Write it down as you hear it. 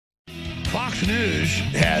Fox News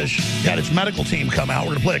has got its medical team come out.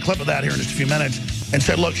 We're going to play a clip of that here in just a few minutes, and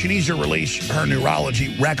said, look, she needs to release her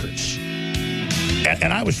neurology records.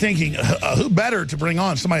 And I was thinking, who better to bring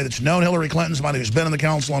on? Somebody that's known Hillary Clinton, somebody who's been in the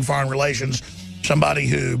Council on Foreign Relations, somebody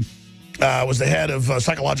who was the head of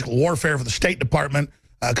psychological warfare for the State Department,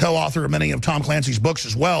 co-author of many of Tom Clancy's books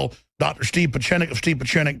as well, Dr. Steve Piezenik of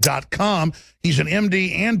stevepiezenik.com. He's an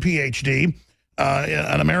MD and PhD,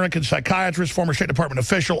 an American psychiatrist, former State Department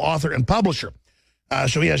official, author, and publisher.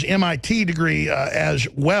 So he has MIT degree as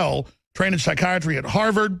well, trained in psychiatry at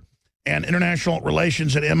Harvard and international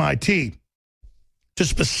relations at MIT. To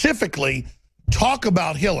specifically talk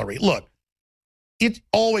about Hillary. Look, it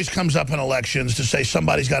always comes up in elections to say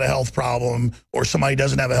somebody's got a health problem or somebody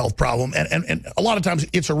doesn't have a health problem, and a lot of times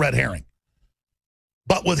it's a red herring.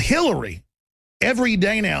 But with Hillary, every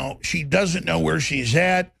day now, she doesn't know where she's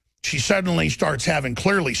at. She suddenly starts having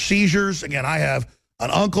clearly seizures. Again, I have an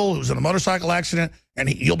uncle who's in a motorcycle accident, and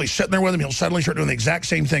you'll be sitting there with him. He'll suddenly start doing the exact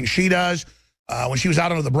same thing she does. When she was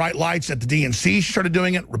out under the bright lights at the DNC, she started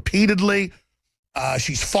doing it repeatedly.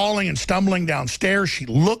 She's falling and stumbling downstairs. She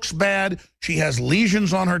looks bad. She has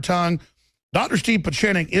lesions on her tongue. Dr. Steve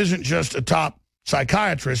Piezenik isn't just a top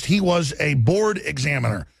psychiatrist. He was a board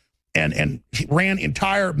examiner and he ran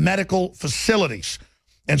entire medical facilities.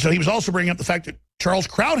 And so he was also bringing up the fact that Charles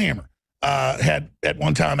Krauthammer had at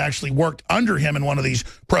one time actually worked under him in one of these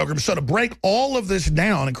programs. So to break all of this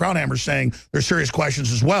down, and Krauthammer's saying there's serious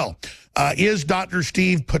questions as well, is Dr.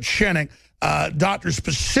 Steve Piezenik. Doctor,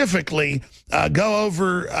 specifically, go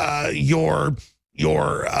over your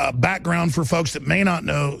background for folks that may not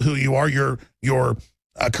know who you are, your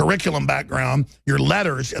curriculum background, your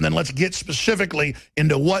letters, and then let's get specifically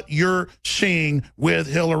into what you're seeing with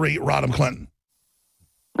Hillary Rodham Clinton.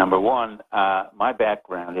 Number one, my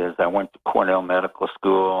background is I went to Cornell Medical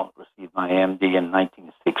School, received my MD in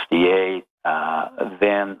 1968.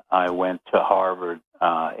 Then I went to Harvard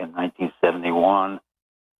in 1971.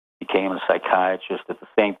 Became a psychiatrist. At the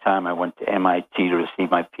same time, I went to MIT to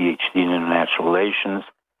receive my PhD in international relations.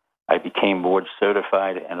 I became board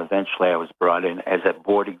certified, and eventually I was brought in as a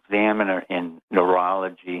board examiner in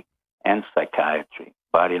neurology and psychiatry.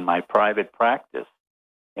 But in my private practice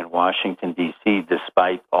in Washington, D.C.,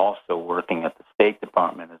 despite also working at the State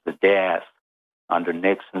Department as a DAS under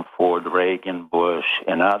Nixon, Ford, Reagan, Bush,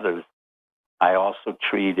 and others, I also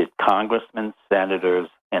treated congressmen, senators,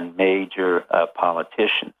 and major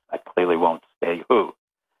politicians. I clearly won't say who.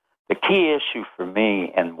 The key issue for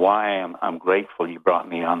me, and why I'm grateful you brought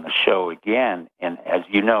me on the show again, and as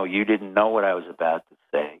you know, you didn't know what I was about to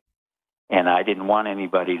say, and I didn't want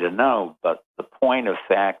anybody to know, but the point of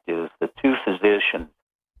fact is the two physicians,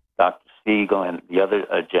 Dr. Siegel and the other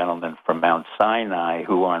gentleman from Mount Sinai,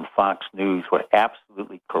 who are on Fox News, were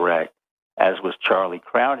absolutely correct, as was Charlie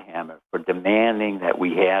Krauthammer, for demanding that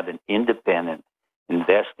we have an independent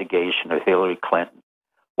investigation of Hillary Clinton.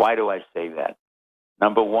 Why do I say that?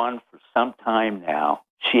 Number one, for some time now,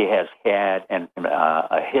 she has had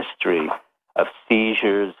a history of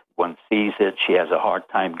seizures. One sees it. She has a hard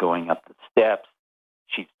time going up the steps.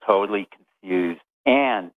 She's totally confused.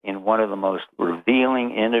 And in one of the most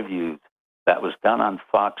revealing interviews that was done on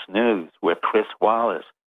Fox News, where Chris Wallace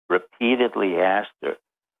repeatedly asked her,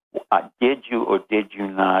 did you or did you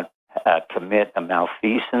not commit a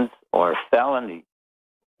malfeasance or a felony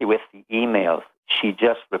with the emails? She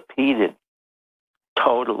just repeated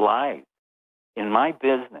total lies. In my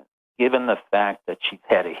business, given the fact that she's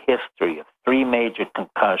had a history of 3 major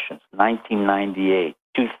concussions, 1998,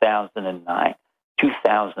 2009,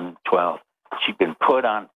 2012, she's been put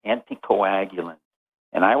on anticoagulants.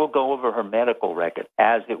 And I will go over her medical record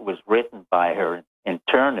as it was written by her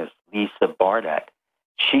internist, Lisa Bardak.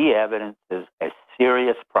 She evidences a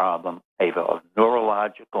serious problem of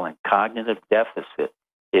neurological and cognitive deficit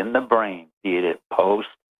in the brain, be it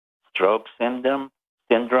post-stroke syndrome,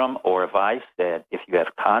 or if I said, if you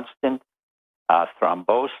have constant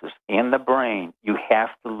thrombosis in the brain, you have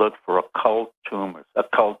to look for occult tumors.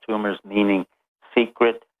 Occult tumors meaning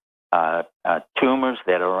secret tumors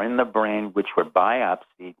that are in the brain, which were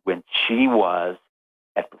biopsied when she was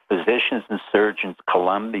at the Physicians and Surgeons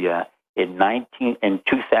Columbia in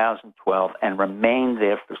 2012 and remained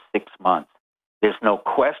there for 6 months. There's no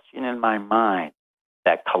question in my mind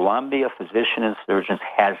that Columbia Physicians and Surgeons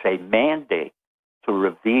has a mandate to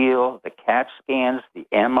reveal the CAT scans, the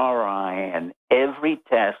MRI, and every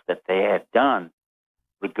test that they had done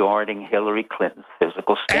regarding Hillary Clinton's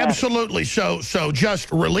physical status. Absolutely. So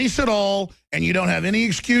just release it all, and you don't have any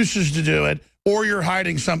excuses to do it, or you're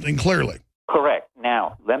hiding something clearly. Correct.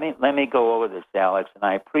 Now, let me go over this, Alex, and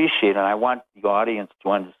I appreciate it, and I want the audience to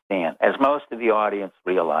understand, as most of the audience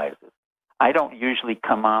realizes, I don't usually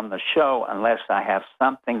come on the show unless I have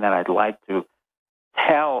something that I'd like to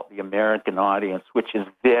tell the American audience, which is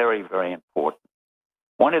very, very important.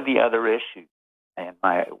 One of the other issues in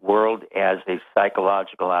my world as a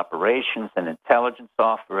psychological operations and intelligence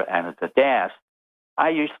officer and as a DAS, I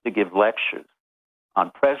used to give lectures on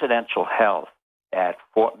presidential health at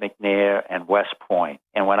Fort McNair and West Point.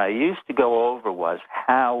 And what I used to go over was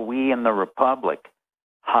how we in the Republic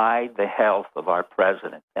hide the health of our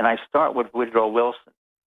president. And I start with Woodrow Wilson,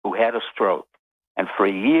 who had a stroke. And for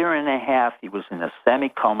a year and a half, he was in a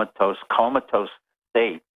comatose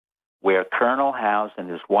state where Colonel House and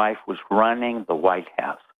his wife was running the White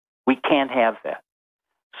House. We can't have that.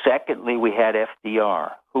 Secondly, we had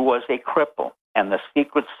FDR, who was a cripple, and the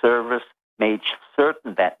Secret Service made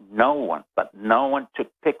certain that no one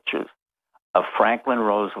took pictures of Franklin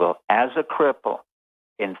Roosevelt as a cripple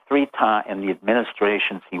in the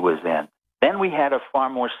administrations he was in. Then we had a far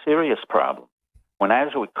more serious problem. When I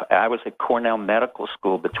was at Cornell Medical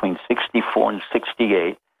School between 64 and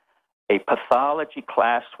 68, a pathology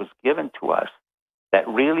class was given to us that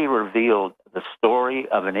really revealed the story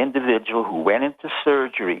of an individual who went into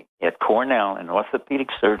surgery at Cornell in orthopedic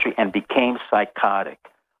surgery and became psychotic.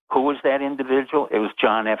 Who was that individual? It was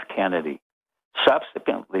John F. Kennedy.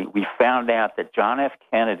 Subsequently, we found out that John F.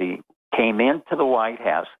 Kennedy came into the White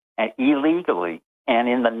House illegally and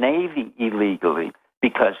in the Navy illegally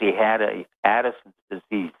because he had a Addison's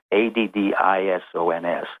disease,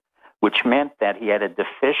 ADDISONS, which meant that he had a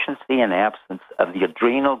deficiency and absence of the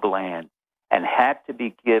adrenal gland and had to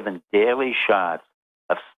be given daily shots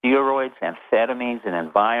of steroids, amphetamines,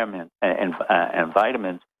 and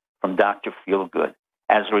vitamins from Dr. Feelgood.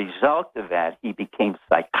 As a result of that, he became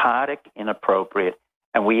psychotic, inappropriate,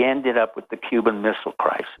 and we ended up with the Cuban Missile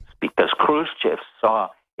Crisis because Khrushchev saw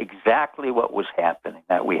exactly what was happening,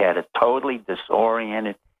 that we had a totally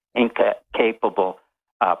disoriented, incapable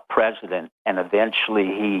president, and eventually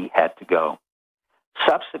he had to go.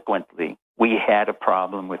 Subsequently, we had a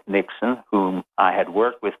problem with Nixon, whom I had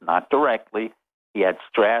worked with, not directly. He had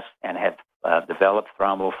stress and had developed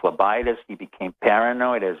thrombophlebitis. He became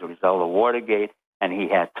paranoid as a result of Watergate, and he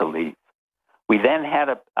had to leave. We then had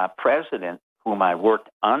a president whom I worked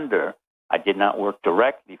under, I did not work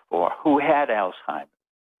directly for, who had Alzheimer's.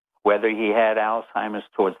 Whether he had Alzheimer's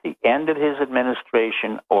towards the end of his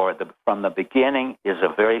administration or from the beginning is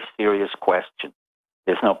a very serious question.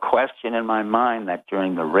 There's no question in my mind that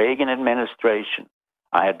during the Reagan administration,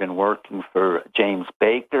 I had been working for James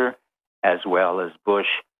Baker as well as Bush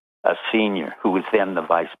Sr., who was then the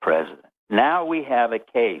vice president. Now we have a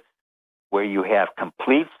case where you have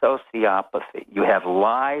complete sociopathy. You have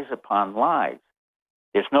lies upon lies.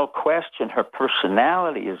 There's no question her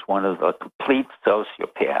personality is one of a complete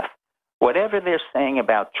sociopath. Whatever they're saying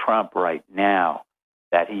about Trump right now,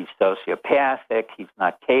 that he's sociopathic, he's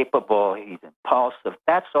not capable, he's impulsive,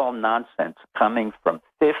 that's all nonsense coming from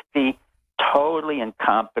 50 totally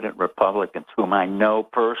incompetent Republicans whom I know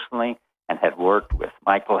personally and had worked with.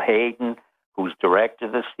 Michael Hayden, who's director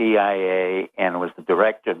of the CIA and was the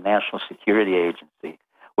director of the National Security Agency,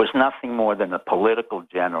 was nothing more than a political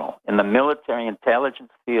general. In the military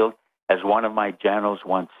intelligence field, as one of my generals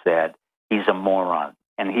once said, he's a moron,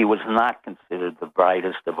 and he was not considered the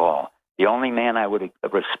brightest of all. The only man I would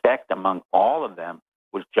respect among all of them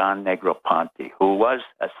was John Negroponte, who was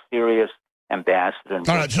a serious ambassador.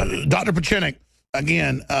 All right, so Dr. Piezenik,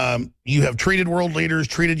 again, you have treated world leaders,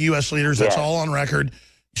 treated U.S. leaders. That's all on record.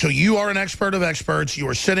 So you are an expert of experts. You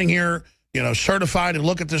are sitting here, certified to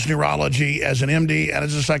look at this neurology as an MD and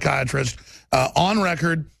as a psychiatrist, on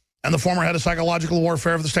record, and the former head of psychological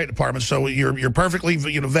warfare of the State Department. So you're perfectly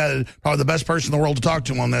vetted, probably the best person in the world to talk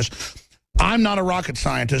to on this. I'm not a rocket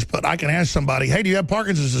scientist, but I can ask somebody, hey, do you have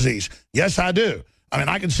Parkinson's disease? Yes, I do. I mean,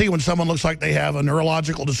 I can see when someone looks like they have a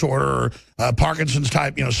neurological disorder or Parkinson's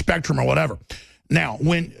type, spectrum or whatever. Now,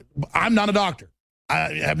 when I'm not a doctor,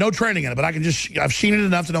 I have no training in it, but I've seen it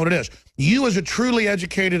enough to know what it is. You as a truly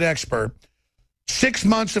educated expert, 6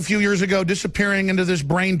 months, a few years ago, disappearing into this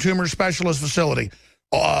brain tumor specialist facility,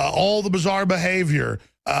 all the bizarre behavior,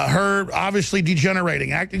 her obviously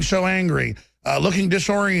degenerating, acting so angry, looking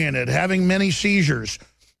disoriented, having many seizures,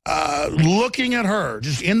 looking at her,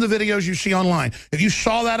 just in the videos you see online. If you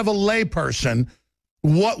saw that of a layperson,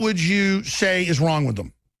 what would you say is wrong with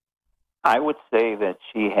them? I would say that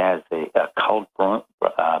she has a occult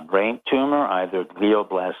brain tumor, either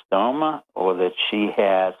glioblastoma, or that she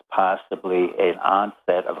has possibly an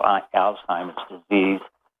onset of Alzheimer's disease,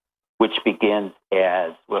 which begins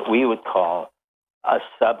as what we would call a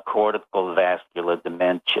subcortical vascular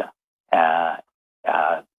dementia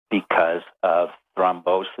because of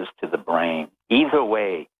thrombosis to the brain. Either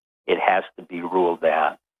way, it has to be ruled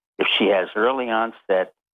out. If she has early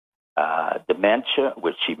onset dementia,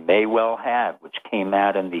 which she may well have, which came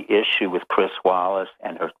out in the issue with Chris Wallace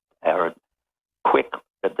and her quick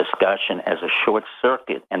discussion as a short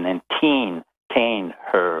circuit, and then Kane,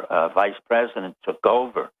 her vice president, took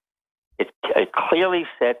over, it clearly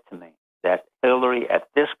said to me that Hillary at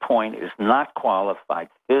this point is not qualified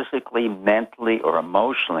physically, mentally, or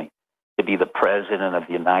emotionally to be the president of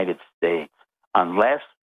the United States unless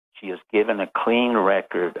she is given a clean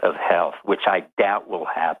record of health, which I doubt will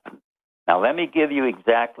happen. Now, let me give you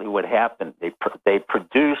exactly what happened. They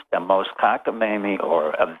produced a most cockamamie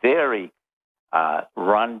or a very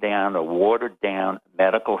run-down or watered-down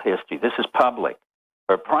medical history. This is public.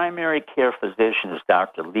 Her primary care physician is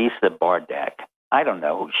Dr. Lisa Bardak. I don't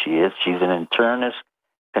know who she is. She's an internist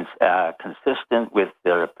consistent with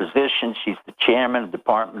their position. She's the chairman of the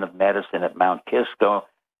Department of Medicine at Mount Kisco,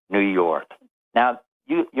 New York. Now,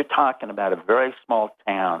 you're talking about a very small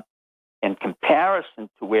town in comparison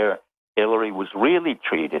to where Hillary was really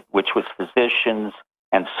treated, which was physicians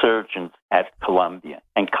and surgeons at Columbia.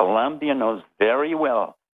 And Columbia knows very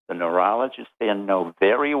well, the neurologists there know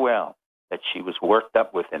very well that she was worked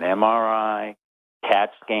up with an MRI,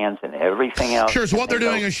 CAT scans, and everything else. Sure, so what they're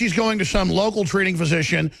doing is she's going to some local treating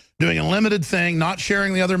physician, doing a limited thing, not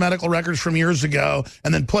sharing the other medical records from years ago,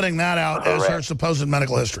 and then putting that out as her supposed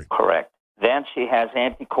medical history. Correct. Then she has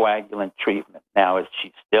anticoagulant treatment. Now, is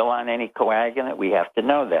she still on anticoagulant? We have to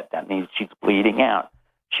know that. That means she's bleeding out.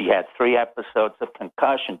 She had 3 episodes of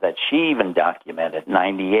concussion that she even documented,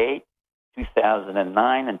 98,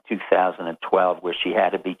 2009, and 2012, where she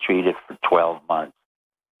had to be treated for 12 months.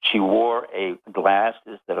 She wore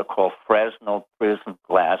glasses that are called Fresnel prism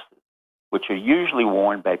glasses, which are usually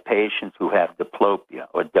worn by patients who have diplopia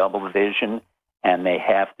or double vision, and they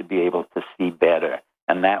have to be able to see better.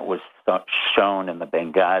 And that was shown in the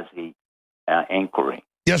Benghazi inquiry.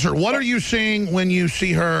 Yes, sir. What are you seeing when you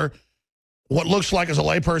see her, what looks like as a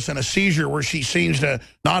layperson, a seizure where she seems to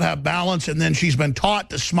not have balance, and then she's been taught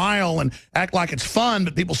to smile and act like it's fun,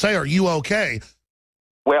 but people say, are you okay?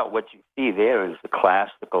 Well, what you see there is the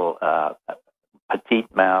classical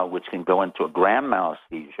petite mal, which can go into a grand mal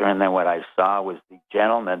seizure. And then what I saw was the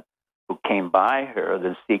gentleman who came by her,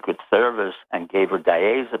 the Secret Service, and gave her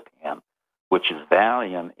diazepam, which is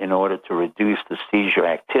Valium, in order to reduce the seizure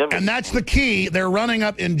activity. And that's the key. They're running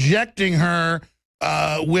up, injecting her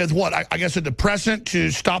with what? I guess a depressant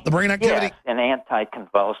to stop the brain activity? Yes, an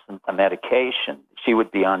anticonvulsant medication. She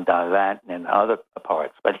would be on Dilantin and other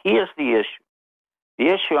parts. But here's the issue. The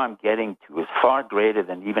issue I'm getting to is far greater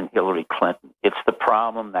than even Hillary Clinton. It's the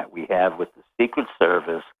problem that we have with the Secret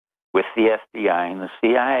Service, with the FBI and the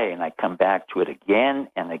CIA, and I come back to it again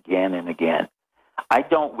and again and again. I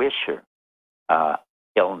don't wish her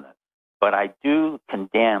illness, but I do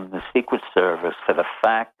condemn the Secret Service for the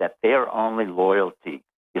fact that their only loyalty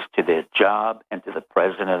is to their job and to the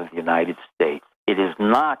President of the United States. It is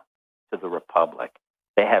not to the Republic.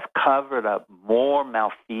 They have covered up more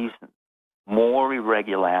malfeasance, more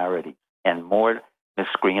irregularity, and more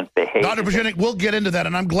miscreant behavior. Dr. Piezenik, we'll get into that,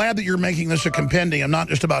 and I'm glad that you're making this a compendium, not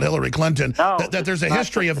just about Hillary Clinton, no, that there's a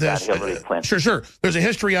history of this. Sure. There's a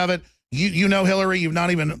history of it. You know Hillary. You've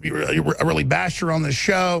not even really bashed her on this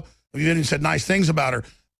show. You've even said nice things about her.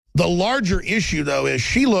 The larger issue, though, is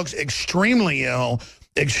she looks extremely ill,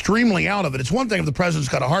 extremely out of it. It's one thing if the president's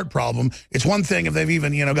got a heart problem. It's one thing if they've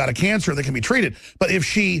even, got a cancer that can be treated. But if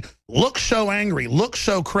she looks so angry, looks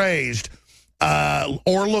so crazed,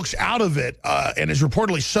 or looks out of it and is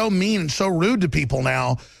reportedly so mean and so rude to people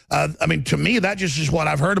now, I mean, to me, that just is what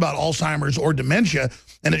I've heard about Alzheimer's or dementia,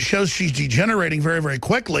 and it shows she's degenerating very, very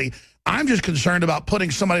quickly. I'm just concerned about putting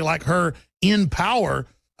somebody like her in power,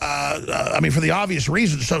 I mean, for the obvious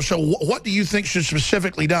reasons. So what do you think should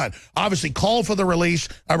specifically done? Obviously, call for the release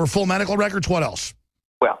of her full medical records. What else?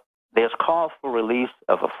 Well, there's call for release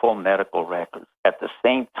of a full medical record. At the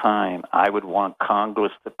same time, I would want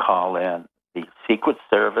Congress to call in the Secret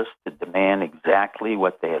Service to demand exactly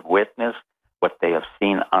what they have witnessed, what they have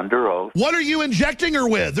seen under oath. What are you injecting her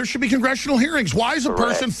with? There should be congressional hearings. Why does a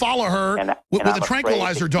person follow her with a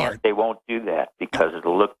tranquilizer dart? They won't do that because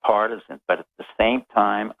it'll look partisan. But at the same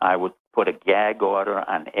time, I would put a gag order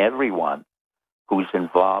on everyone who's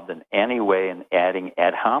involved in any way in adding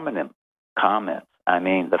ad hominem comments. I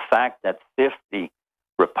mean, the fact that 50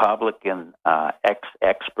 Republican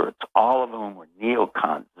experts, all of whom were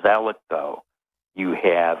neocons, Zelikow, you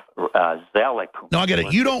have Zellick. No, I get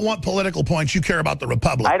it. You don't want political points. You care about the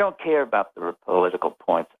Republic. I don't care about the political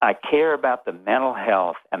points. I care about the mental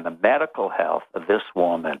health and the medical health of this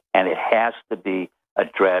woman, and it has to be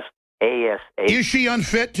addressed ASAP. Is she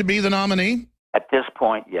unfit to be the nominee? At this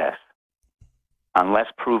point, yes. Unless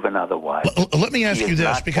proven otherwise. Let me ask you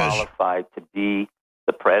this, because she is not qualified to be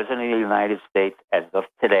the President of the United States as of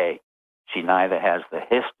today. She neither has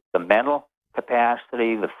the mental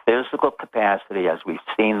capacity, the physical capacity, as we've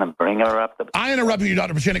seen them bring her up. I interrupted you,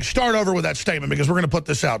 Dr. Piezenik. Start over with that statement, because we're going to put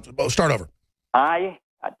this out. Start over. I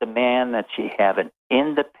demand that she have an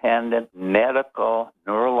independent medical,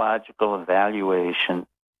 neurological evaluation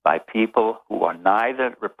by people who are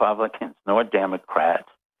neither Republicans nor Democrats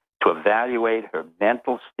to evaluate her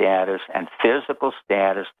mental status and physical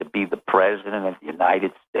status to be the President of the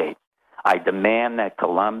United States. I demand that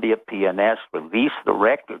Columbia PNS release the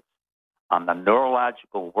records on the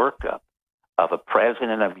neurological workup of a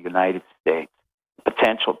President of the United States,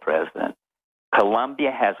 potential President.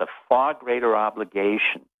 Columbia has a far greater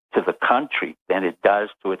obligation to the country than it does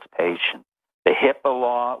to its patients. The HIPAA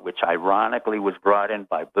law, which ironically was brought in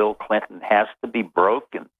by Bill Clinton, has to be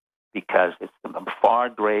broken because it's a far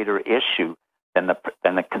greater issue than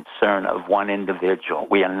the concern of one individual.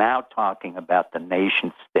 We are now talking about the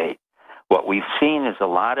nation state. What we've seen is a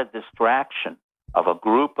lot of distraction of a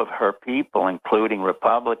group of her people, including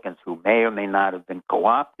Republicans who may or may not have been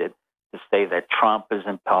co-opted, to say that Trump is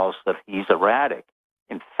impulsive, he's erratic.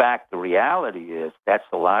 In fact, the reality is that's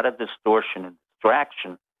a lot of distortion and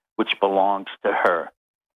distraction which belongs to her.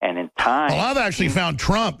 And in time... Well, I've actually found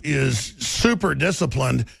Trump is super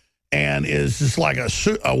disciplined and is just like a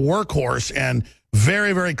workhorse and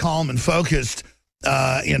very, very calm and focused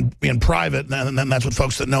in private, and that's what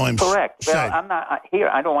folks that know him Correct. say. Well, I'm not here.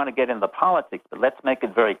 I don't want to get into politics, but let's make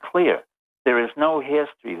it very clear. There is no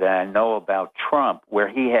history that I know about Trump where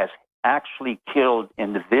he has actually killed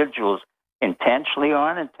individuals intentionally or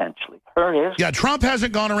unintentionally. Her history. Yeah, Trump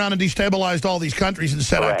hasn't gone around and destabilized all these countries and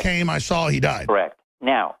said, Correct. I came, I saw, he died. Correct.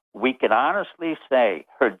 Now, we can honestly say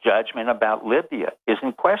her judgment about Libya is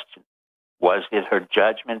in question. Was it her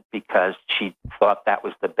judgment because she thought that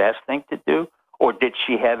was the best thing to do? Or did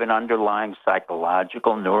she have an underlying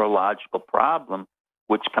psychological, neurological problem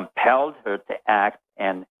which compelled her to act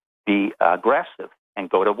and be aggressive and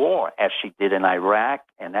go to war, as she did in Iraq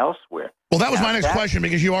and elsewhere? Well, that was my next question,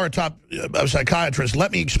 because you are a top psychiatrist.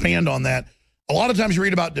 Let me expand on that. A lot of times you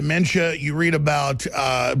read about dementia, you read about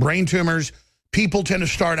brain tumors. People tend to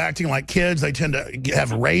start acting like kids. They tend to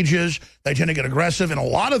have rages. They tend to get aggressive. In a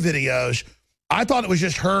lot of videos, I thought it was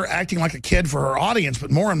just her acting like a kid for her audience, but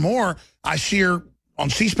more and more I see her on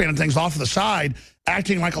C-SPAN and things off to the side,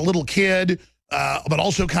 acting like a little kid, but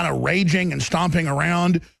also kind of raging and stomping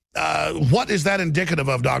around. What is that indicative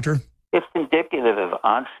of, doctor? It's indicative of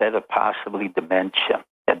onset of possibly dementia.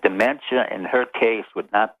 Dementia, in her case, would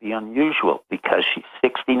not be unusual because she's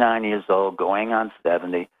 69 years old, going on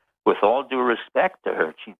 70. With all due respect to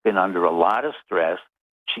her, she's been under a lot of stress.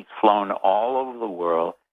 She's flown all over the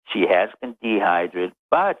world. She has been dehydrated,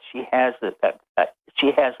 but she has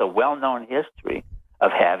a well-known history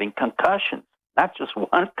of having concussions, not just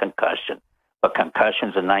one concussion, but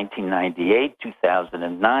concussions in 1998,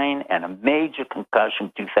 2009, and a major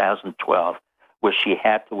concussion 2012, where she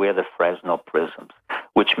had to wear the Fresnel prisms,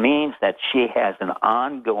 which means that she has an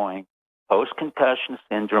ongoing post-concussion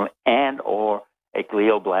syndrome and or a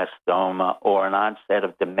glioblastoma or an onset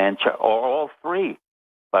of dementia or all three.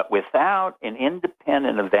 But without an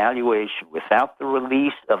independent evaluation, without the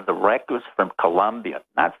release of the records from Columbia,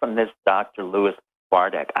 not from this Dr. Louis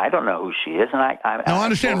Bardak, I don't know who she is. And I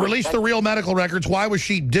understand. Release the real medical records. Why was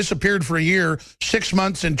she disappeared for a year, 6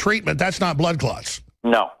 months in treatment? That's not blood clots.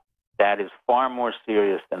 No, that is far more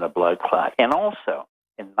serious than a blood clot. And also,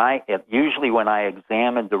 usually when I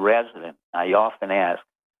examine the resident, I often ask,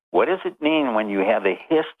 what does it mean when you have a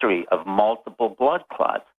history of multiple blood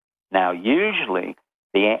clots? Now, usually,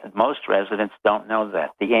 most residents don't know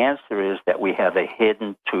that. The answer is that we have a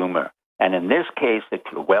hidden tumor. And in this case, it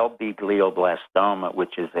could well be glioblastoma,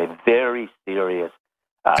 which is a very serious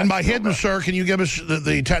and by tumor. Hidden, sir, can you give us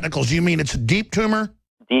the technicals? Do you mean it's a deep tumor?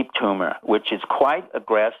 Deep tumor, which is quite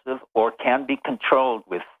aggressive or can be controlled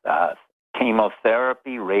with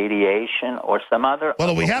chemotherapy, radiation, or some other...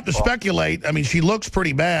 Well, we have to speculate. I mean, she looks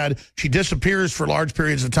pretty bad. She disappears for large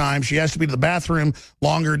periods of time. She has to be to the bathroom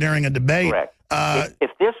longer during a debate. Correct.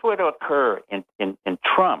 If this were to occur in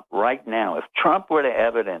Trump right now, if Trump were to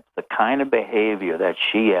evidence the kind of behavior that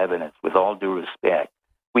she evidenced, with all due respect,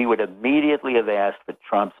 we would immediately have asked for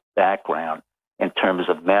Trump's background in terms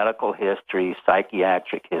of medical history,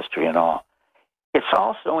 psychiatric history, and all. It's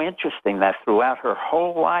also interesting that throughout her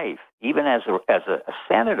whole life, even as a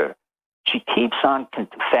senator, she keeps on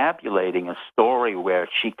confabulating a story where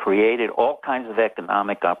she created all kinds of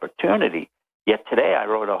economic opportunity Yet today I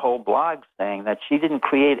wrote a whole blog saying that she didn't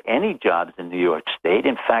create any jobs in New York State.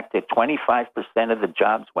 In fact, that 25% of the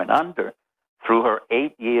jobs went under through her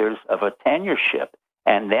 8 years of a tenureship,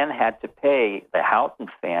 and then had to pay the Houghton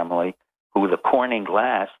family, who the Corning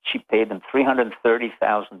Glass, she paid them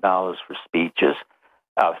 $330,000 for speeches,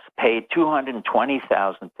 paid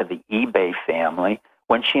 $220,000 to the eBay family,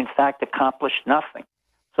 when she in fact accomplished nothing.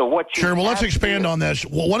 So what? Sure. Well, let's expand on this.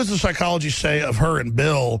 Well, what does the psychology say of her and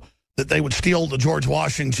Bill that they would steal the George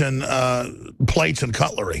Washington plates and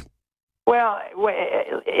cutlery? Well,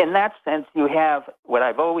 in that sense, you have what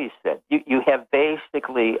I've always said. You have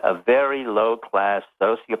basically a very low-class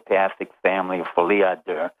sociopathic family of folie à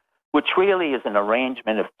deux, which really is an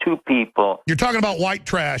arrangement of two people. You're talking about white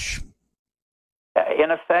trash.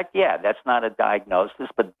 In effect, yeah, that's not a diagnosis,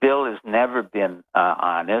 but Bill has never been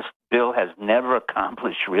honest. Bill has never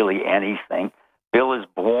accomplished really anything. Bill is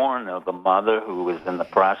born of a mother who was in the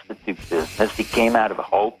prostitute business. He came out of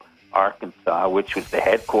Hope, Arkansas, which was the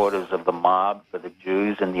headquarters of the mob for the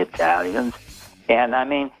Jews and the Italians. And, I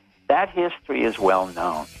mean, that history is well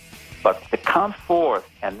known. But to come forth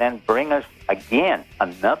and then bring us, again,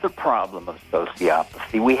 another problem of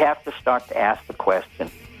sociopathy, we have to start to ask the question,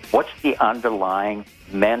 what's the underlying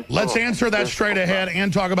mental... Let's answer that straight ahead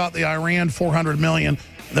and talk about the Iran $400 million.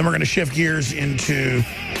 Then we're going to shift gears into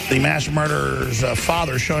the mass murderer's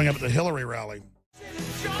father showing up at the Hillary rally.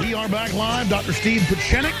 We are back live. Dr. Steve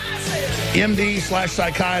Piezenik,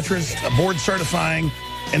 MD/psychiatrist, a board-certifying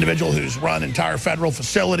individual who's run entire federal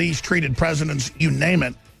facilities, treated presidents, you name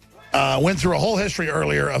it. Went through a whole history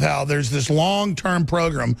earlier of how there's this long-term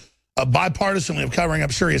program bipartisanly of covering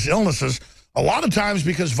up serious illnesses, a lot of times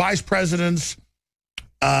because vice presidents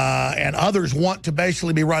and others want to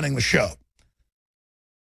basically be running the show.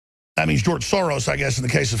 That means George Soros, I guess, in the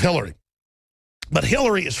case of Hillary. But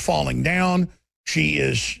Hillary is falling down. She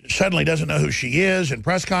suddenly doesn't know who she is in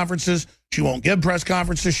press conferences. She won't give press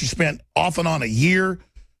conferences. She spent off and on a year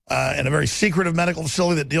in a very secretive medical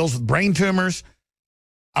facility that deals with brain tumors.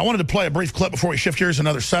 I wanted to play a brief clip before we shift gears to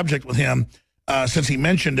another subject with him, since he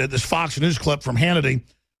mentioned it, this Fox News clip from Hannity.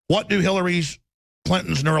 What do Hillary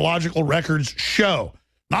Clinton's neurological records show?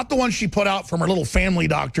 Not the ones she put out from her little family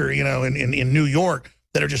doctor, you know, in New York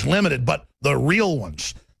that are just limited, but the real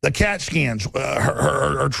ones, the CAT scans,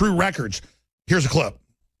 her true records. Here's a clip.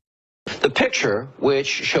 The picture, which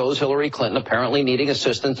shows Hillary Clinton apparently needing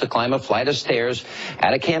assistance to climb a flight of stairs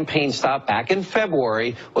at a campaign stop back in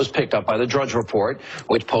February, was picked up by the Drudge Report,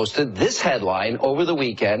 which posted this headline over the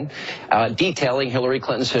weekend, detailing Hillary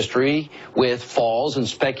Clinton's history with falls and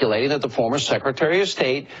speculating that the former Secretary of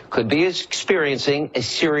State could be experiencing a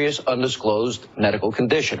serious undisclosed medical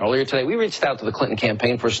condition. Earlier today, we reached out to the Clinton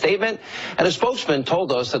campaign for a statement, and a spokesman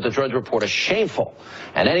told us that the Drudge Report is shameful,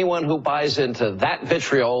 and anyone who buys into that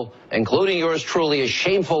vitriol, including yours truly, is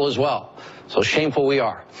shameful as well. So shameful we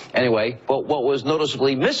are. Anyway, but what was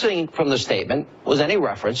noticeably missing from the statement was any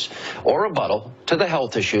reference or rebuttal to the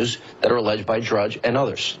health issues that are alleged by Drudge and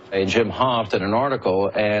others. Jim Hoft did an article,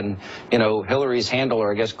 and, you know, Hillary's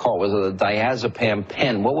handler, I guess, called it a diazepam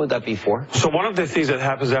pen. What would that be for? So one of the things that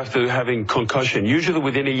happens after having concussion, usually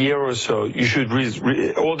within a year or so, you should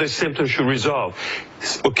all the symptoms should resolve.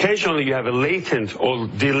 Occasionally, you have a latent or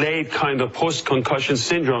delayed kind of post-concussion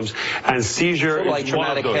syndromes, and seizure so like is one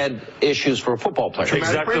of traumatic those. Head issues for a football player.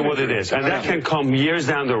 Exactly what it is. And that can come years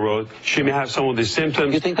down the road. She may have some of these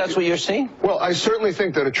symptoms. You think that's what you're seeing? Well, I certainly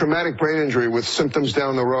think that a traumatic brain injury with symptoms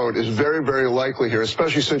down the road is very, very likely here,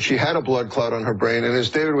 especially since she had a blood clot on her brain. And as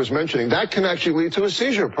David was mentioning, that can actually lead to a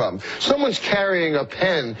seizure problem. Someone's carrying a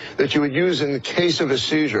pen that you would use in the case of a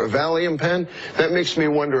seizure, a Valium pen. That makes me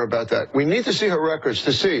wonder about that. We need to see her records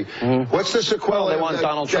to see what's the sequelae. Well, they want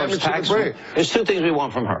Donald Trump's tax. There's two things we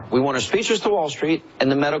want from her. We want her speeches to Wall Street and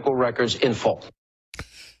the medical records in full.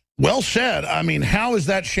 Well said. I mean, how is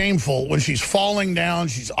that shameful when she's falling down?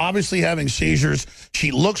 She's obviously having seizures.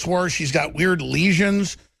 She looks worse. She's got weird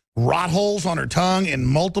lesions, rot holes on her tongue in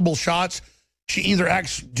multiple shots. She either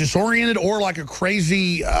acts disoriented or like a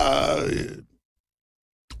crazy... I mean,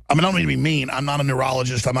 I don't mean to be mean. I'm not a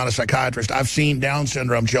neurologist. I'm not a psychiatrist. I've seen Down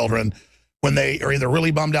syndrome children when they are either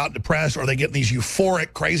really bummed out, depressed, or they get these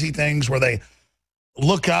euphoric, crazy things where they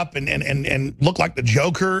look up and look like the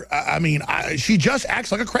Joker. I mean, she just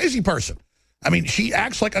acts like a crazy person. I mean, she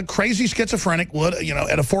acts like a crazy schizophrenic would, you know,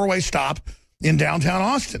 at a four-way stop in downtown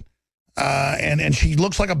Austin. And she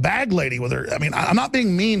looks like a bag lady with her. I mean, I'm not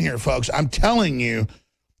being mean here, folks. I'm telling you,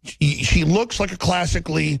 she looks like a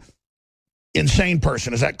classically insane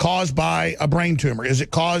person. Is that caused by a brain tumor? Is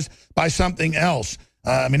it caused by something else?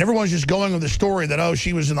 I mean, everyone's just going with the story that, oh,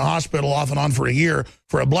 she was in the hospital off and on for a year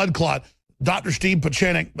for a blood clot. Dr. Steve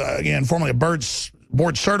Piezenik, again, formerly a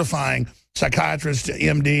board certifying psychiatrist,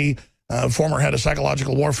 MD, former head of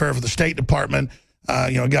psychological warfare for the State Department,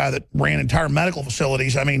 a guy that ran entire medical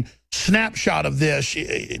facilities. I mean, snapshot of this,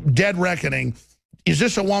 dead reckoning. Is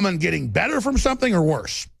this a woman getting better from something or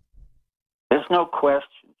worse? There's no question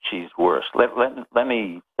she's worse. Let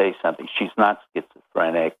me say something. She's not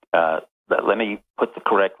schizophrenic. Let me put the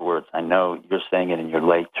correct words. I know you're saying it in your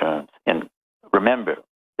lay terms. And remember,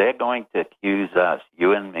 they're going to accuse us,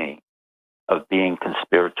 you and me, of being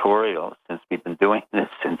conspiratorial since we've been doing this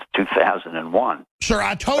since 2001. Sir,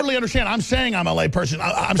 I totally understand. I'm saying I'm a lay person.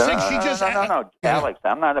 I'm saying she just... No, Alex,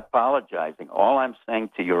 I'm not apologizing. All I'm saying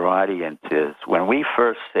to your audience is when we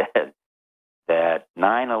first said that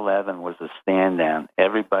 9/11 was a stand-down,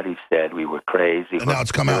 everybody said we were crazy. And now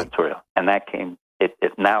it's come out. And that came...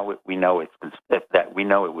 now we know we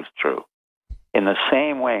know it was true. In the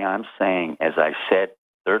same way, I'm saying, as I said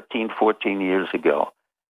 13, 14 years ago,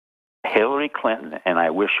 Hillary Clinton, and I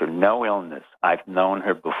wish her no illness. I've known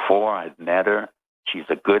her before. I've met her. She's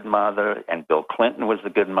a good mother, and Bill Clinton was a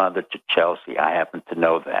good mother to Chelsea. I happen to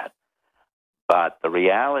know that. But the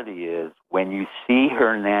reality is, when you see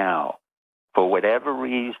her now, for whatever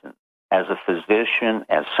reason, as a physician,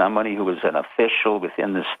 as somebody who is an official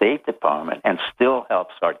within the State Department and still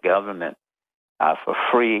helps our government for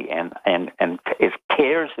free and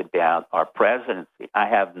cares about our presidency, I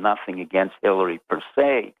have nothing against Hillary per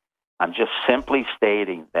se. I'm just simply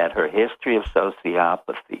stating that her history of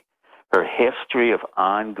sociopathy, her history of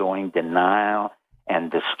ongoing denial and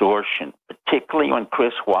distortion, particularly when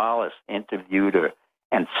Chris Wallace interviewed her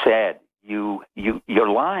and said, you're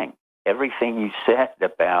lying. Everything you said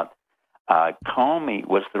about Comey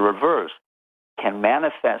was the reverse, can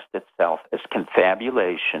manifest itself as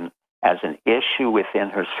confabulation, as an issue within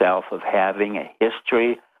herself of having a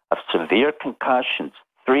history of severe concussions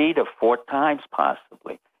 3 to 4 times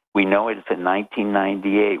possibly. We know it's in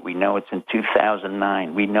 1998. We know it's in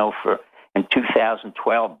 2009. We know in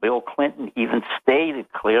 2012, Bill Clinton even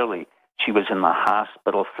stated clearly she was in the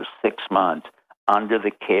hospital for 6 months under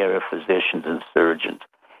the care of physicians and surgeons.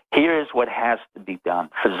 Here is what has to be done.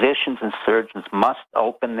 Physicians and surgeons must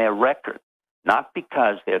open their records, not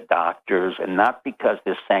because they're doctors and not because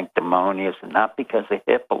they're sanctimonious and not because of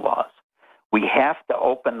HIPAA laws. We have to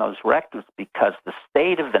open those records because the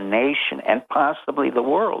state of the nation and possibly the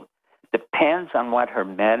world depends on what her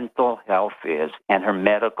mental health is and her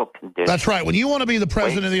medical condition. That's right. When you want to be the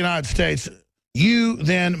president of the United States, you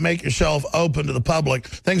then make yourself open to the public.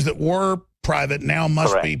 Things that were private now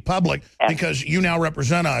must be public because you now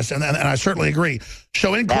represent us, and I certainly agree.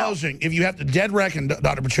 So in closing, if you have to dead reckon,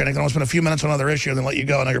 Dr. Piezenik, I want to spend a few minutes on another issue and then let you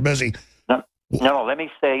go. I know you're busy. No, let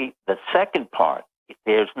me say the second part.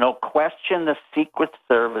 There's no question the Secret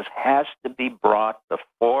Service has to be brought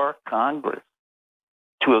before Congress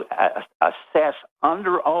to assess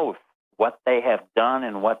under oath what they have done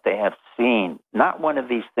and what they have seen. Not one of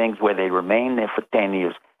these things where they remain there for 10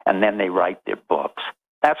 years and then they write their books.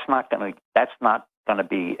 That's not going to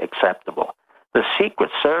be acceptable. The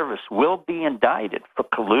Secret Service will be indicted for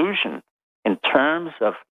collusion in terms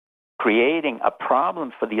of creating a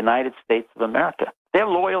problem for the United States of America. Their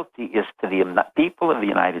loyalty is to the people of the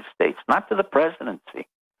United States, not to the presidency.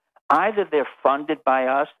 Either they're funded by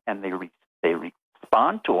us and they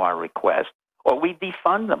respond to our request, or we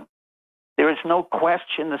defund them. There is no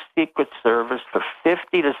question the Secret Service for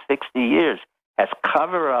 50 to 60 years has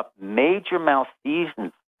covered up major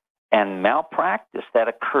malfeasance and malpractice that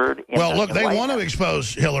occurred in Well, look, they want to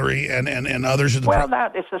expose Hillary and others. It's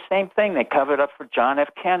the same thing. They covered up for John F.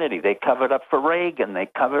 Kennedy. They covered up for Reagan. They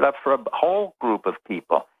covered up for a whole group of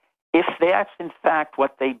people. If that's, in fact,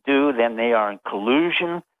 what they do, then they are in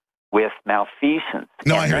collusion with malfeasance.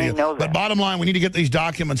 No, I hear you. But bottom line, we need to get these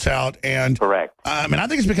documents out. And correct. I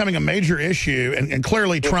think it's becoming a major issue. And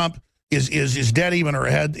clearly Trump is dead even or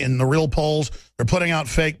ahead in the real polls. They're putting out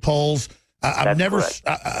fake polls. I've never,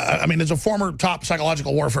 as a former top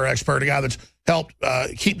psychological warfare expert, a guy that's helped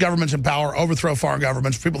keep governments in power, overthrow foreign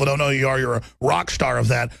governments. For people that don't know who you are, you're a rock star of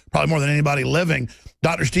that, probably more than anybody living.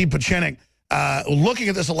 Dr. Steve Piezenik, looking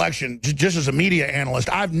at this election, just as a media analyst,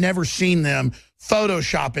 I've never seen them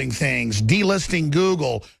photoshopping things, delisting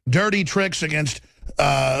Google, dirty tricks against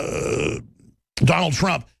Donald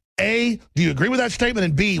Trump. A, do you agree with that statement?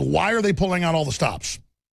 And B, why are they pulling out all the stops?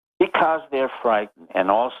 Because they're frightened.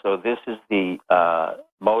 And also, this is the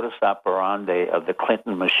modus operandi of the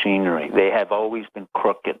Clinton machinery. They have always been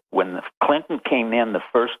crooked. When Clinton came in the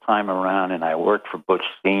first time around, and I worked for Bush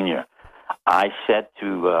Sr., I said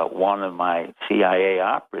to one of my CIA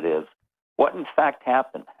operatives, what in fact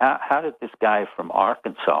happened? How did this guy from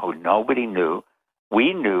Arkansas, who nobody knew,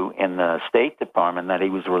 we knew in the State Department that he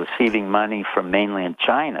was receiving money from mainland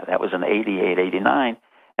China. That was in 88, 89.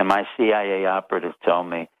 And my CIA operative told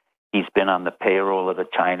me he's been on the payroll of the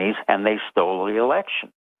Chinese, and they stole the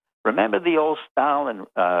election. Remember the old Stalin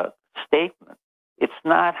statement. It's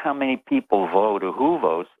not how many people vote or who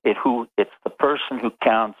votes. It's the person who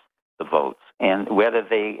counts the votes. And whether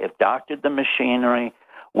they have doctored the machinery,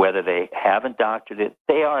 whether they haven't doctored it,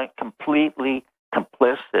 they are completely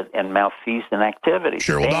complicit in malfeasant activity.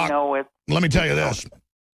 Sure, well, they Doc, know it. Let me tell you this.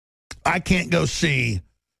 I can't go see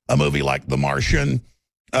a movie like The Martian.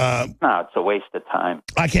 No, it's a waste of time.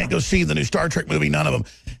 I can't go see the new Star Trek movie, none of them.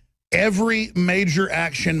 Every major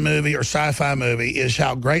action movie or sci-fi movie is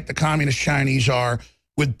how great the communist Chinese are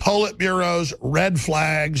with Politburos, red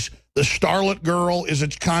flags. The Starlet Girl is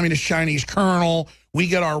its communist Chinese colonel. We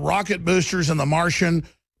get our rocket boosters in The Martian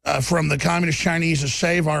from the communist Chinese to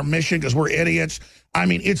save our mission because we're idiots. I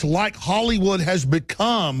mean, it's like Hollywood has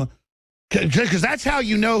become, because that's how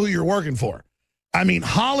you know who you're working for. I mean,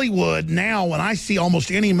 Hollywood now, when I see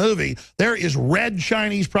almost any movie, there is red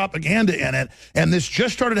Chinese propaganda in it, and this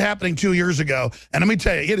just started happening 2 years ago, and let me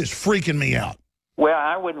tell you, it is freaking me out. Well,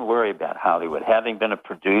 I wouldn't worry about Hollywood. Having been a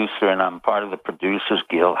producer, and I'm part of the Producers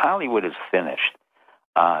Guild, Hollywood is finished.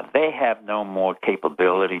 They have no more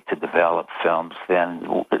capability to develop films than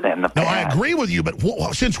in the past. No, I agree with you, but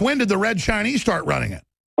since when did the red Chinese start running it?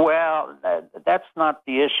 Well, that's not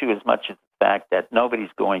the issue as much as the fact that nobody's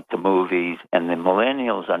going to movies, and the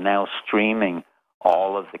millennials are now streaming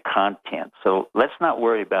all of the content. So let's not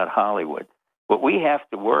worry about Hollywood. What we have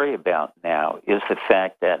to worry about now is the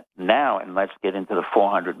fact that now, and let's get into the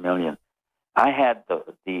 400 million, I had the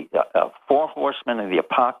four horsemen of the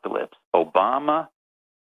apocalypse, Obama,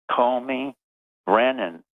 Comey,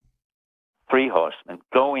 Brennan, three horsemen,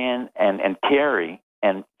 go in and carry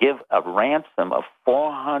and give a ransom of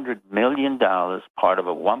 $400 million, part of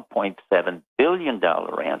a $1.7 billion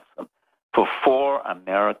ransom, for 4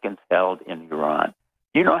 Americans held in Iran.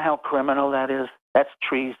 You know how criminal that is? That's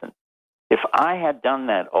treason. If I had done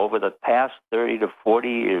that over the past 30 to 40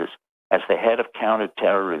 years as the head of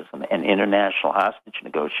counterterrorism and international hostage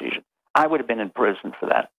negotiation, I would have been in prison for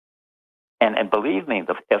that. And believe me,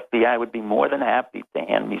 the FBI would be more than happy to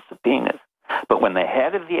hand me subpoenas. But when the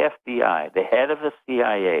head of the FBI, the head of the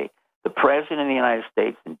CIA, the President of the United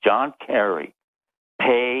States, and John Kerry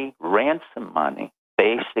pay ransom money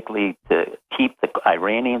basically to keep the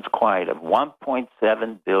Iranians quiet of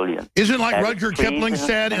 $1.7 billion. Isn't it like Rudyard Kipling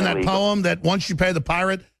said in that poem that once you pay the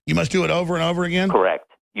pirate, you must do it over and over again? Correct.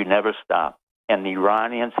 You never stop. And the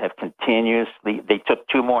Iranians have continuously, they took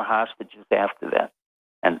 2 more hostages after that.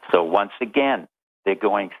 And so once again, they're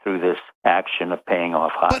going through this action of paying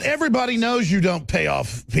off hostages. But everybody knows you don't pay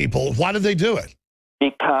off people. Why do they do it?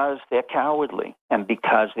 Because they're cowardly and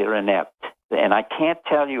because they're inept. And I can't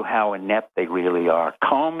tell you how inept they really are.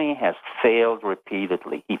 Comey has failed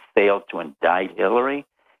repeatedly. He failed to indict Hillary.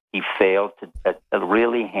 He failed to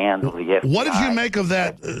really handle the FBI. What did you make of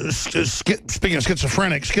that, speaking of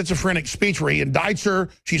schizophrenic speech where he indicts her,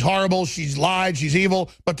 she's horrible, she's lied, she's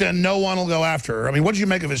evil, but then no one will go after her? I mean, what did you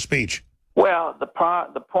make of his speech? Well, the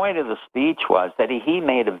point of the speech was that he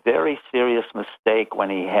made a very serious mistake when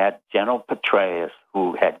he had General Petraeus,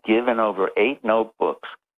 who had given over 8 notebooks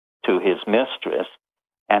to his mistress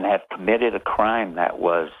and had committed a crime that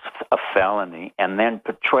was a felony. And then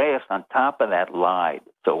Petraeus, on top of that, lied.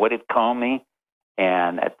 So what did Comey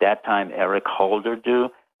and at that time Eric Holder do?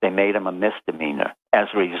 They made him a misdemeanor. As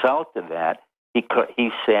a result of that, he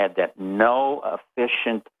said that no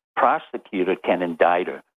efficient prosecutor can indict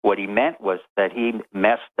her. What he meant was that he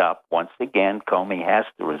messed up. Once again, Comey has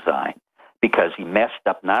to resign because he messed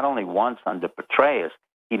up not only once under Petraeus,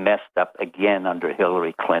 he messed up again under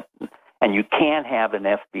Hillary Clinton. And you can't have an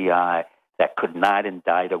FBI that could not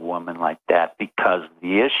indict a woman like that because of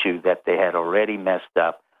the issue that they had already messed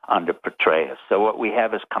up under Petraeus. So what we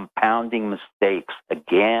have is compounding mistakes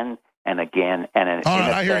again and again. And all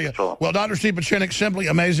right, I hear you. Well, Dr. Steve Piezenik, simply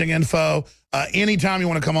amazing info. Anytime you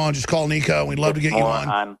want to come on, just call Nico. We'd love to get you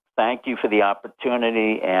on. Thank you for the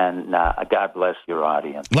opportunity, and God bless your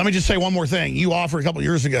audience. Let me just say one more thing. You offered a couple of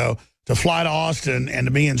years ago to fly to Austin and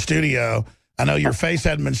to be in studio. I know your face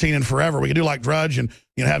hadn't been seen in forever. We could do like Drudge and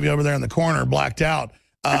have you over there in the corner blacked out.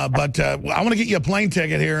 But I want to get you a plane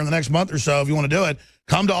ticket here in the next month or so if you want to do it.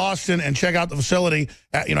 Come to Austin and check out the facility,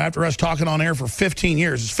 after us talking on air for 15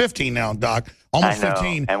 years. It's 15 now, Doc. Almost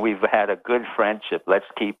 15. And we've had a good friendship. Let's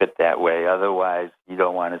keep it that way. Otherwise, you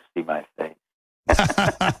don't want to see my face.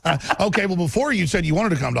 Okay, well, before you said you wanted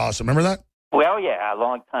to come to Austin. Remember that? Well, yeah, a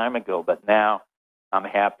long time ago. But now I'm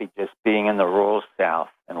happy just being in the rural South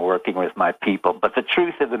and working with my people. But the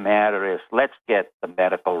truth of the matter is, let's get the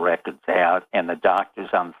medical records out. And the doctors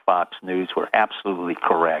on Fox News were absolutely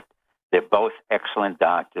correct. They're both excellent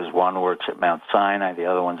doctors. One works at Mount Sinai. The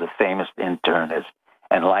other one's a famous internist.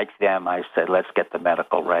 And like them, I said, let's get the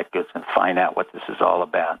medical records and find out what this is all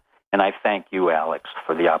about. And I thank you, Alex,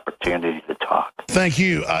 for the opportunity to talk. Thank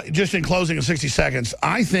you. Just in closing in 60 seconds,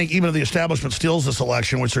 I think even if the establishment steals this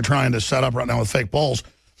election, which they're trying to set up right now with fake polls,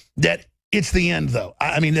 that it's the end, though.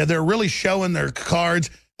 I mean, they're really showing their cards.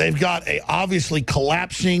 They've got a obviously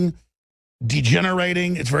collapsing,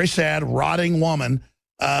 degenerating, it's very sad, rotting woman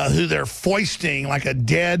who they're foisting like a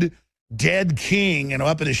dead king,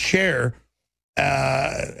 up in his chair.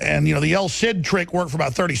 And, the El Cid trick worked for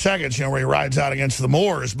about 30 seconds, where he rides out against the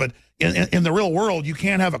Moors. But in the real world, you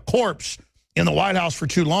can't have a corpse in the White House for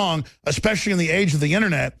too long, especially in the age of the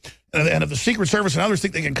Internet. And if the Secret Service and others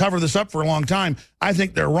think they can cover this up for a long time, I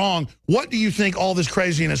think they're wrong. What do you think all this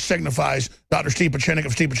craziness signifies, Dr. Steve Piezenik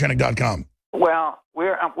of StevePiezenik.com? Well,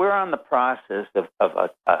 we're on the process of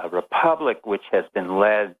a republic which has been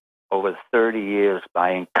led over 30 years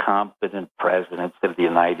by incompetent presidents of the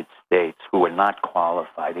United States who were not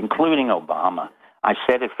qualified, including Obama. I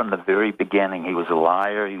said it from the very beginning. He was a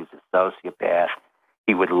liar. He was a sociopath.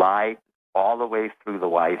 He would lie all the way through the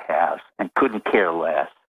White House and couldn't care less.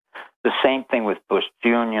 The same thing with Bush Jr.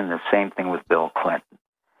 and the same thing with Bill Clinton.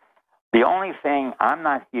 The only thing, I'm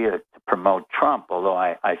not here to promote Trump, although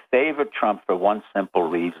I favor Trump for one simple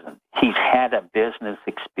reason. He's had a business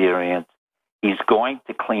experience. He's going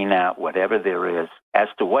to clean out whatever there is. As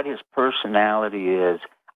to what his personality is,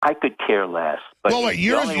 I could care less. But well, wait,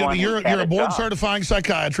 you're a board-certifying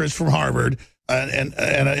psychiatrist from Harvard and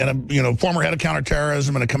a former head of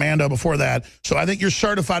counterterrorism and a commando before that. So I think you're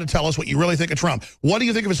certified to tell us what you really think of Trump. What do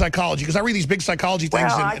you think of his psychology? Because I read these big psychology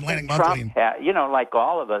things in Atlantic Monthly. Trump, like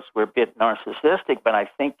all of us, we're a bit narcissistic, but I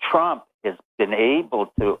think Trump has been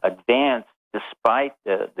able to advance despite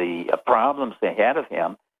the problems ahead of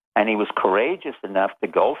him. And he was courageous enough to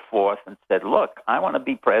go forth and said, look, I want to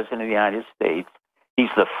be president of the United States. He's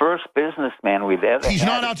the first businessman we've ever had. He's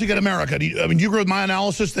not out to get America. Do you agree with my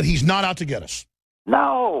analysis that he's not out to get us?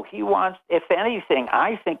 No, he wants, if anything,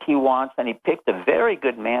 I think he wants, and he picked a very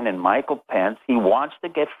good man in Michael Pence, he wants to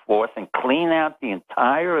get forth and clean out the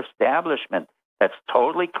entire establishment that's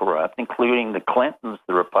totally corrupt, including the Clintons,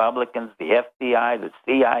 the Republicans, the FBI, the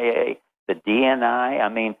CIA, the DNI. I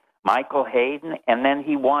mean, Michael Hayden, and then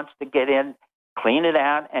he wants to get in, clean it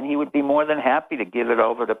out, and he would be more than happy to give it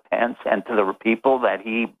over to Pence and to the people that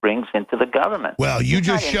he brings into the government. Well, you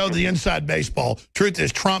just showed the inside baseball. Truth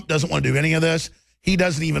is, Trump doesn't want to do any of this. He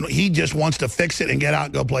just wants to fix it and get out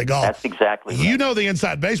and go play golf. That's exactly right. You know the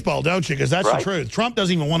inside baseball, don't you? Because that's the truth. Trump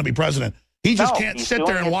doesn't even want to be president. He just can't sit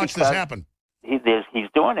there and watch this happen. He's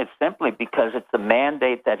doing it simply because it's a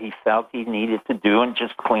mandate that he felt he needed to do and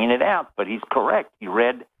just clean it out. But he's correct. He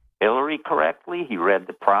read Hillary correctly. He read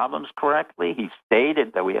the problems correctly. He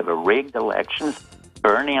stated that we have a rigged elections.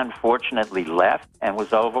 Bernie, unfortunately, left and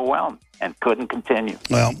was overwhelmed and couldn't continue.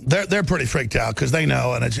 Well, they're pretty freaked out because they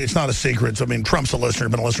know, and it's not a secret. So, I mean, Trump's a listener,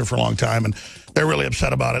 been a listener for a long time, and they're really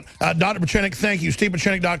upset about it. Dr. Piezenik, thank you.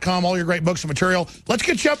 StevePiezenik.com, all your great books and material. Let's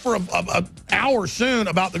get you up for an hour soon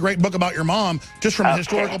about the great book about your mom, just from a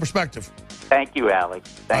historical perspective. Thank you,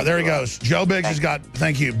 Alex. There he goes. Joe Biggs has got,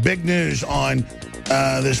 big news on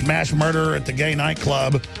this mass murder at the gay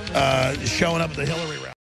nightclub showing up at the Hillary rally.